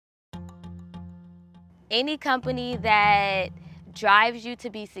Any company that drives you to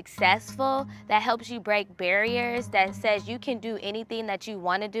be successful, that helps you break barriers, that says you can do anything that you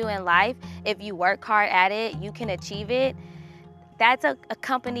want to do in life, if you work hard at it, you can achieve it, that's a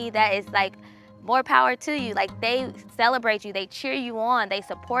company that is like, more power to you. Like, they celebrate you, they cheer you on, they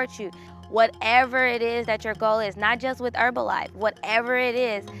support you. Whatever it is that your goal is, not just with Herbalife, whatever it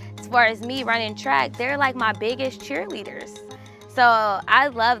is, as far as me running track, they're like my biggest cheerleaders. So I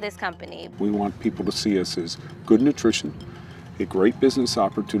love this company. We want people to see us as good nutrition, a great business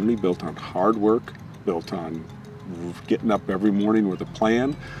opportunity built on hard work, built on getting up every morning with a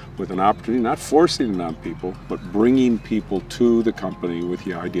plan, with an opportunity, not forcing it on people, but bringing people to the company with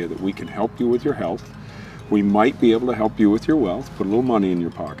the idea that we can help you with your health. We might be able to help you with your wealth, put a little money in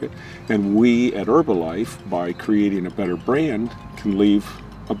your pocket, and we at Herbalife, by creating a better brand, can leave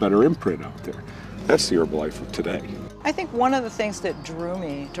a better imprint out there. That's the Herbalife of today. I think one of the things that drew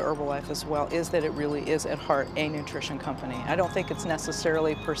me to Herbalife as well is that it really is at heart a nutrition company. I don't think it's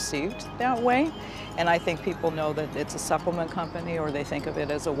necessarily perceived that way, and I think people know that it's a supplement company, or they think of it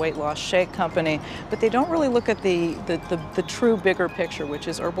as a weight loss shake company, but they don't really look at the true bigger picture, which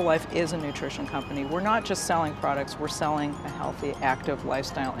is Herbalife is a nutrition company. We're not just selling products, we're selling a healthy, active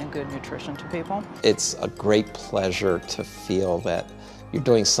lifestyle and good nutrition to people. It's a great pleasure to feel that you're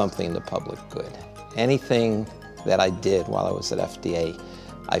doing something in the public good. Anything that I did while I was at FDA,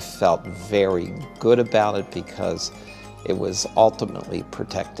 I felt very good about it because it was ultimately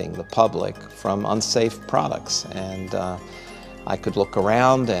protecting the public from unsafe products. And I could look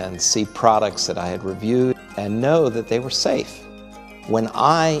around and see products that I had reviewed and know that they were safe. When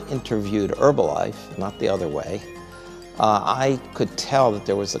I interviewed Herbalife, not the other way, I could tell that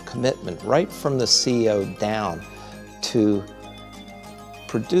there was a commitment right from the CEO down to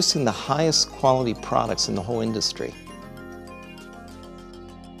producing the highest quality products in the whole industry.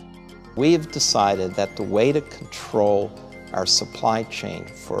 We have decided that the way to control our supply chain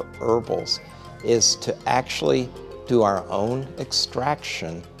for herbals is to actually do our own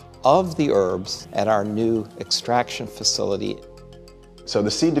extraction of the herbs at our new extraction facility. So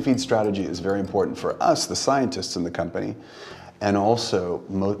the seed to feed strategy is very important for us, the scientists in the company, and also,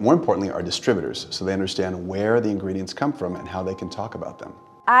 more importantly, our distributors, so they understand where the ingredients come from and how they can talk about them.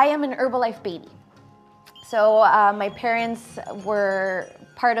 I am an Herbalife baby. So my parents were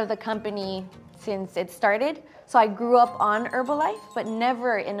part of the company since it started. So I grew up on Herbalife, but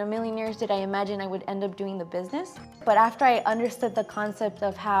never in a million years did I imagine I would end up doing the business. But after I understood the concept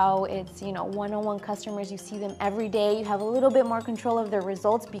of how it's, one-on-one customers, you see them every day, you have a little bit more control of their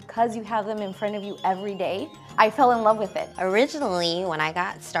results because you have them in front of you every day, I fell in love with it. Originally, when I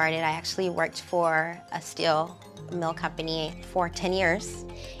got started, I actually worked for a steel mill company for 10 years,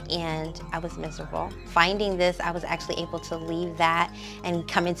 and I was miserable. Finding this, I was actually able to leave that and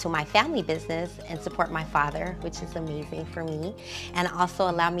come into my family business and support my father, which is amazing for me, and also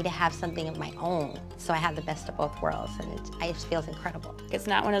allow me to have something of my own. So I have the best of both worlds, and it just feels incredible. It's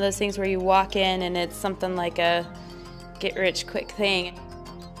not one of those things where you walk in and it's something like a get-rich-quick thing.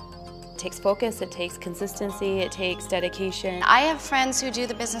 It takes focus, it takes consistency, it takes dedication. I have friends who do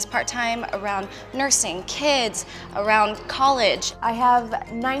the business part-time around nursing, kids, around college. I have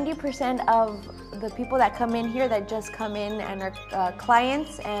 90% of the people that come in here that just come in and are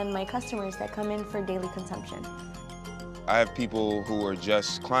clients, and my customers that come in for daily consumption. I have people who are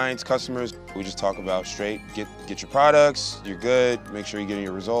just clients, customers. We just talk about straight, get your products, you're good, make sure you're getting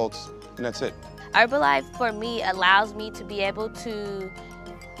your results, and that's it. Herbalife, for me, allows me to be able to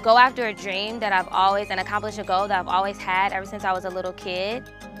go after a dream that I've always, and accomplish a goal that I've always had ever since I was a little kid.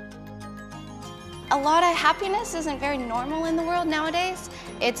 A lot of happiness isn't very normal in the world nowadays.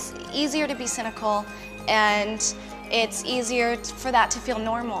 It's easier to be cynical, and it's easier for that to feel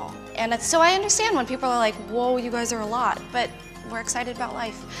normal. And so I understand when people are like, whoa, you guys are a lot, but we're excited about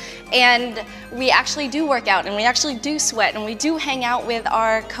life. And we actually do work out, and we actually do sweat, and we do hang out with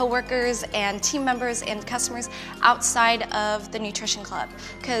our coworkers and team members and customers outside of the nutrition club,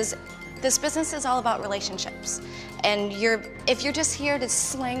 because this business is all about relationships. And if you're just here to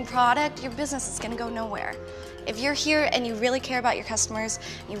sling product, your business is gonna go nowhere. If you're here and you really care about your customers,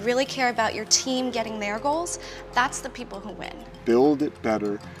 you really care about your team getting their goals, that's the people who win. Build it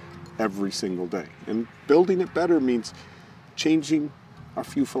better every single day. And building it better means changing a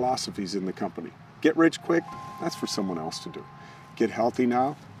few philosophies in the company. Get rich quick, that's for someone else to do. Get healthy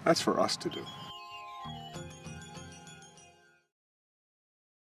now, that's for us to do.